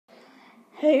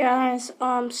Hey guys,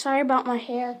 sorry about my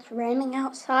hair. It's raining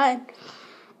outside,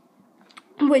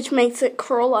 which makes it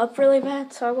curl up really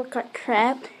bad, so I look like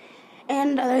crap.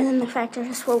 And other than the fact I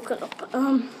just woke up,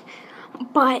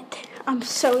 but I'm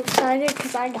so excited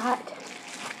because I got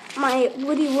my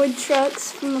Woody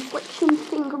Woodchucks from Affliction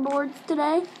fingerboards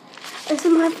today. This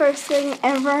is my first thing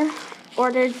ever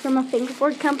ordered from a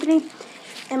fingerboard company,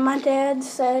 and my dad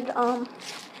said,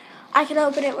 I can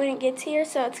open it when it gets here,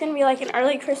 so it's going to be like an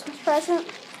early Christmas present.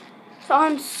 So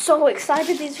I'm so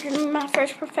excited. These are going to be my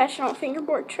first professional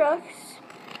fingerboard trucks.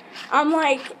 I'm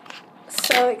like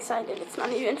so excited. It's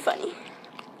not even funny.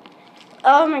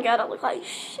 Oh my god, I look like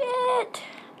shit.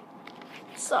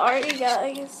 Sorry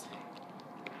guys.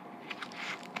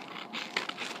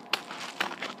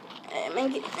 I'm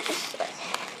going to get this.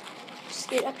 Just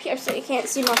get up here so you can't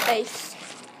see my face.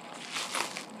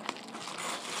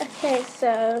 Okay,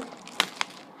 so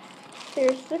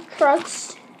here's the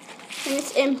crux, and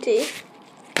it's empty.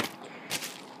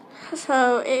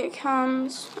 So it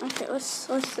comes. Okay, let's see.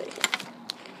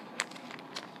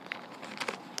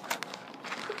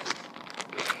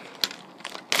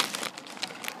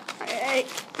 Alright,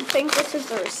 I think this is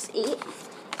the receipt.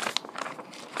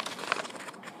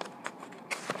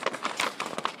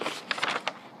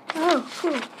 Oh,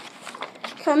 cool.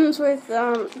 Comes with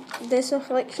this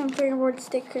Affliction fingerboard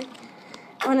sticker,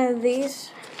 one of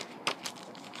these,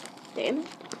 damn it,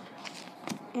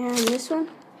 and this one.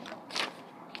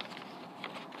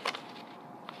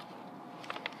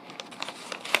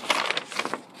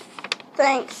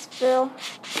 Thanks, Bill.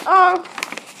 Oh,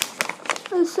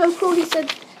 that's so cool. He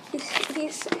said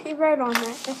he wrote on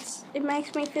that. It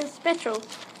makes me feel special.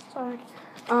 Sorry.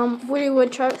 Woody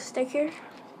Woodchuck sticker.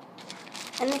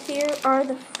 And here are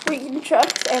the freaking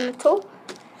trucks and the tool.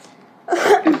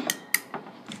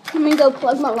 Let me go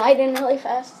plug my light in really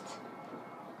fast.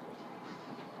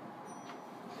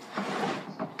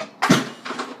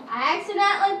 I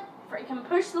accidentally freaking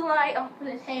pushed the light off of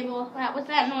the table. That was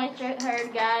that noise you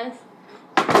heard, guys.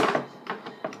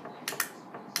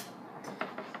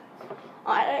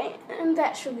 Alright, and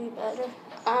that should be better.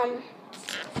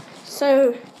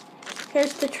 So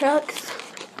here's the trucks.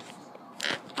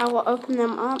 I will open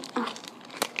them up.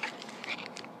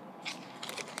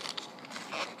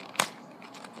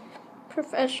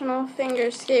 Professional finger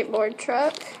skateboard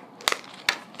truck.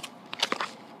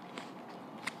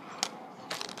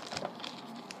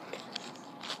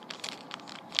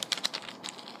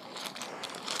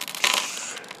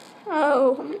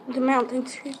 Oh, the mounting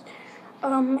screws.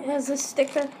 It has a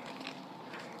sticker.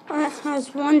 It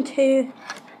has 1, 2,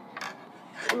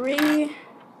 3,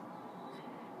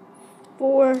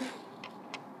 4,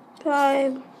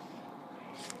 5,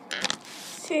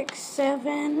 6,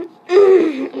 7,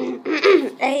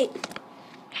 8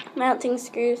 mounting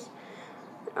screws.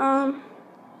 Wow.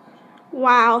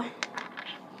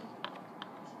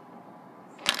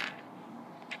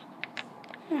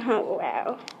 Oh,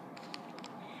 wow.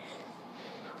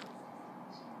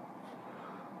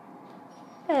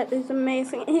 That is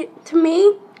amazing. To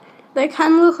me, they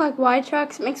kind of look like Y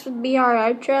trucks mixed with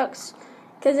BRO trucks,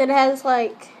 because it has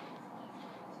like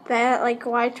that, like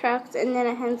Y trucks, and then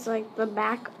it has like the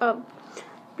back of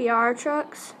BR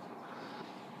trucks.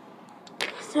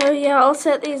 So yeah, I'll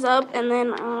set these up and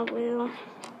then I will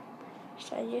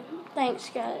show you. Thanks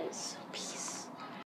guys. Peace.